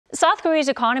South Korea's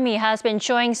economy has been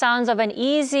showing signs of an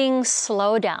easing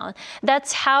slowdown.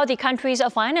 That's how the country's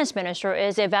finance minister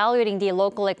is evaluating the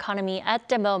local economy at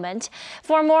the moment.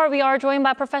 For more, we are joined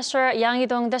by Professor Yang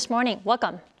Hee-dong this morning.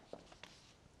 Welcome.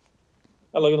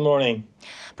 Hello, good morning.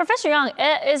 Professor Yang,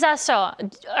 is that so?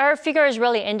 Are figures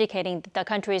really indicating that the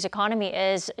country's economy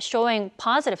is showing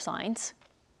positive signs?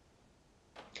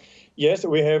 Yes,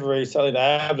 we have very solid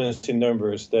evidence in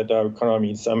numbers that our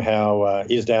economy somehow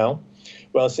is down.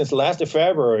 Well, since last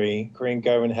February, Korean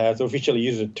government has officially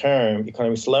used the term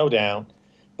economic slowdown,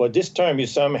 but this term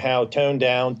is somehow toned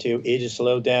down to is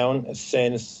slowdown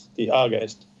since the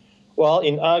August. Well,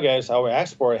 in August, our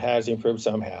export has improved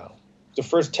somehow. The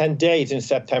first 10 days in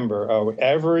September, our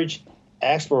average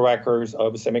export records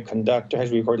of semiconductor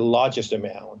has recorded the largest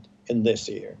amount in this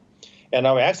year. And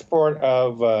our export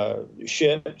of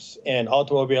ships and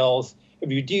automobiles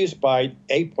reduced by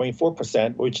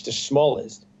 8.4%, which is the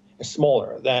smallest,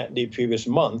 smaller than the previous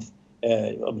month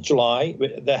of July,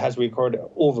 that has recorded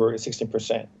over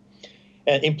 16%.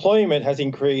 And employment has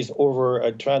increased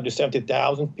over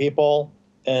 270,000 people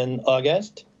in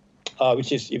August,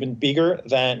 which is even bigger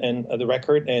than in the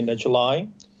record in July.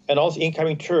 And also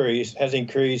incoming tourists has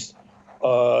increased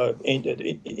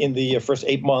in the first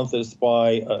 8 months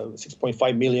by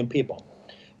 6.5 million people.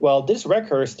 Well, this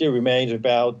record still remains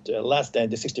about less than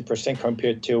the 60%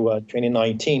 compared to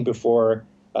 2019 before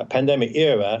pandemic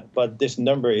era, but this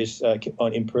number is keep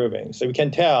on improving. So we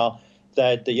can tell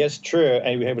that yes, true,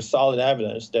 and we have solid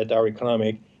evidence that our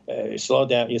economic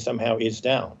slowdown somehow is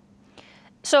down.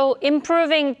 So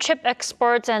improving chip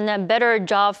exports and better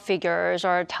job figures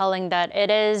are telling that it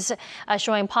is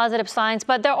showing positive signs,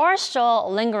 but there are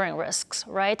still lingering risks,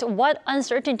 right? What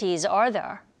uncertainties are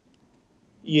there?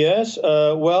 Yes,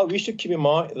 well, we should keep in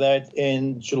mind that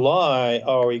in July,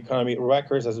 our economic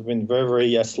records has been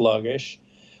very sluggish.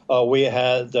 We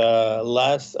had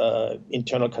less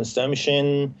internal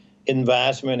consumption,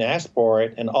 investment,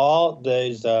 export, and all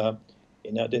those the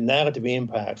negative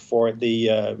impact for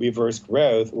the reverse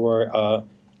growth were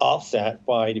offset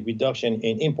by the reduction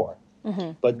in import.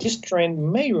 Mm-hmm. But this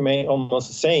trend may remain almost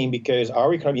the same because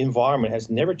our economic environment has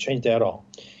never changed at all.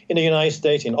 In the United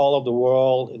States, in all of the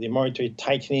world, the monetary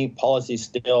tightening policy is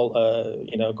still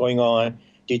going on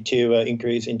due to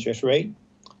increased interest rate.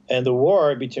 And the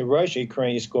war between Russia and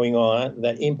Ukraine is going on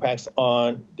that impacts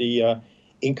on the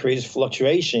increased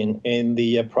fluctuation in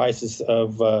the prices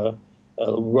of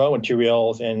raw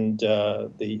materials and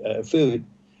the food.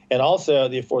 And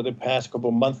also, for the past couple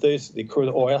of months, the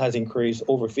crude oil has increased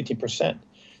over 50%.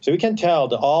 So we can tell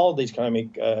that all the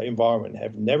economic environment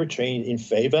have never changed in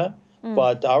favor,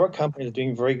 but our company is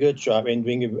doing a very good job in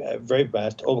doing very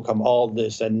best to overcome all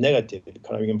these negative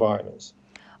economic environments.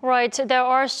 Right. There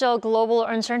are still global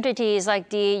uncertainties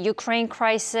like the Ukraine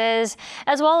crisis,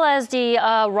 as well as the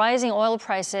rising oil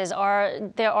prices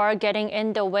are getting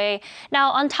in the way. Now,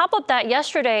 on top of that,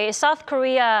 yesterday, South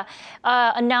Korea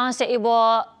announced that it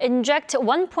will inject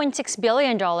 $1.6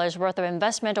 billion worth of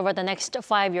investment over the next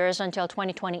 5 years until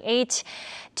 2028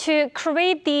 to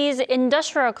create these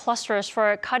industrial clusters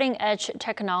for cutting-edge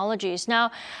technologies.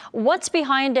 Now, what's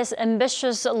behind this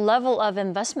ambitious level of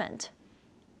investment?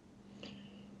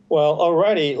 Well,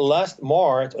 already last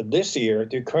March of this year,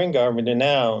 the Korean government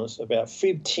announced about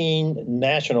 15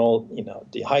 national,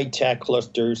 the high-tech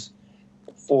clusters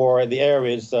for the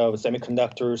areas of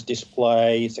semiconductors,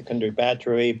 display, secondary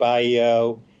battery,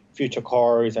 bio, future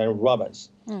cars, and robots.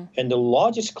 And the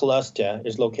largest cluster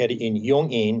is located in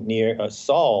Yongin near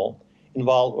Seoul,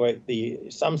 involved with the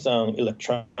Samsung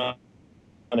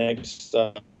Electronics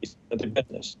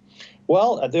business.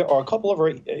 Well, there are a couple of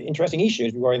very interesting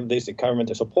issues regarding this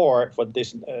government support for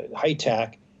this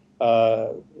high-tech,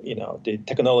 the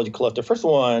technology cluster. First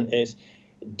one is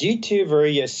due to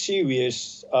very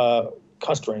serious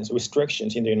constraints,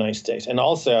 restrictions in the United States, and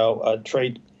also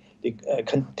trade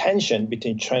contention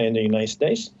between China and the United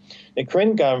States. The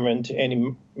Korean government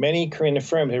and many Korean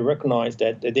firms have recognized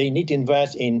that they need to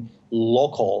invest in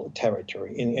local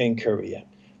territory in Korea,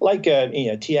 like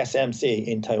TSMC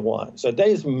in Taiwan. So that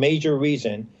is a major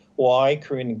reason why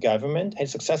Korean government has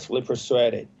successfully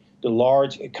persuaded the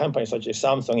large companies such as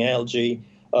Samsung and LG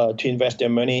to invest their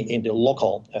money in the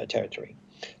local territory.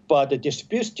 But the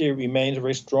dispute still remains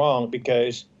very strong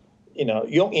because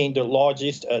Yongin, the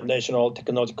largest national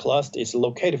technology cluster, is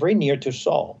located very near to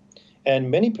Seoul. And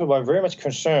many people are very much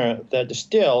concerned that the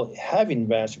still heavy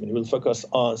investment will focus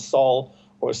on Seoul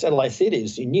or satellite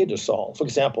cities near to Seoul. For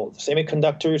example, the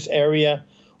semiconductors area,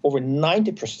 over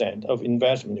 90% of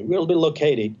investment will be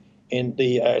located in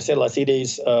the satellite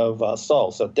cities of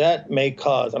Seoul. So that may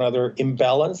cause another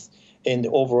imbalance in the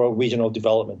overall regional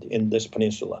development in this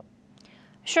peninsula.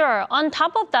 Sure. On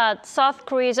top of that, South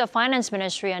Korea's finance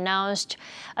ministry announced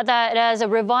that it has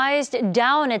revised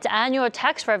down its annual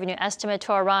tax revenue estimate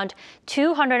to around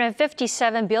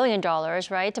 $257 billion,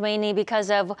 right? Mainly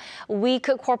because of weak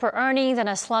corporate earnings and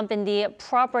a slump in the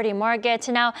property market.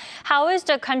 Now, how is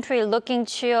the country looking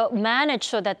to manage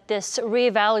so that this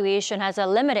reevaluation has a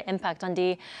limited impact on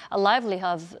the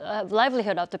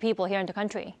livelihood of the people here in the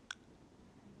country?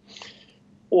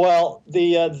 Well,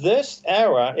 this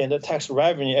era in the tax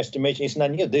revenue estimation is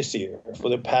not new this year. For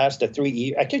the past 3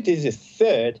 years, actually this is the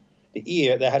third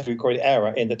year that has recorded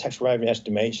error in the tax revenue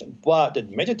estimation. But the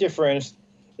major difference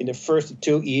in the first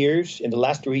 2 years, in the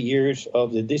last 3 years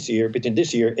of this year, between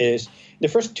this year is the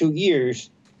first 2 years,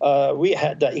 we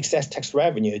had the excess tax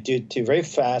revenue due to very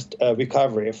fast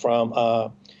recovery from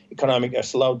economic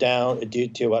slowdown due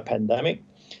to a pandemic.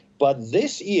 But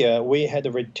this year, we had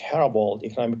very terrible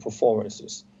economic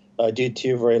performances due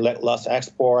to very lackluster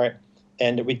export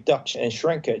and the reduction and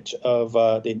shrinkage of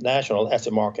the national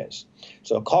asset markets.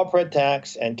 So corporate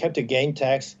tax and capital gain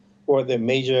tax were the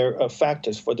major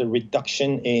factors for the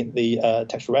reduction in the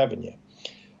tax revenue.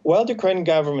 Well, the Korean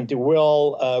government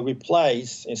will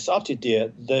replace and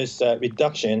substitute this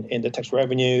reduction in the tax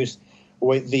revenues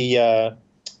with the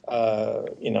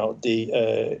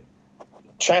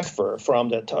transfer from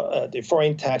the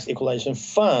foreign tax equalization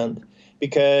fund,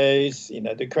 because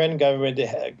the Korean government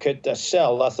could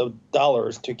sell lots of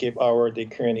dollars to keep the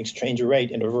current exchange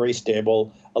rate in a very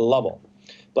stable level.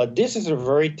 But this is a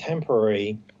very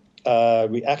temporary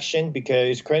reaction,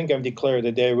 because Korean government declared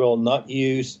that they will not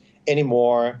use any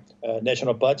more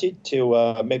national budget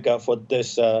to make up for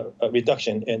this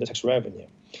reduction in the tax revenue.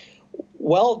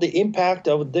 Well, the impact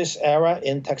of this era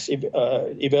in tax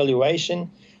evaluation,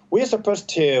 we are supposed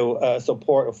to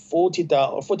support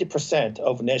 40%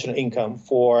 of national income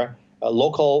for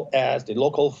local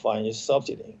finance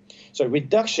subsidy. So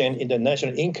reduction in the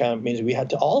national income means we have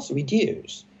to also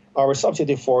reduce our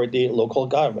subsidy for the local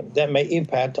government. That may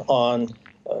impact on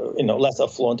less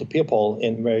affluent people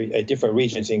in very different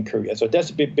regions in Korea. So that's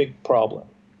a big problem.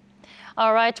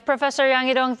 All right, Professor Yang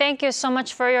Hee-dong, thank you so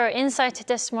much for your insight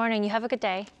this morning. You have a good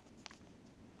day.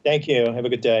 Thank you. Have a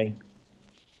good day.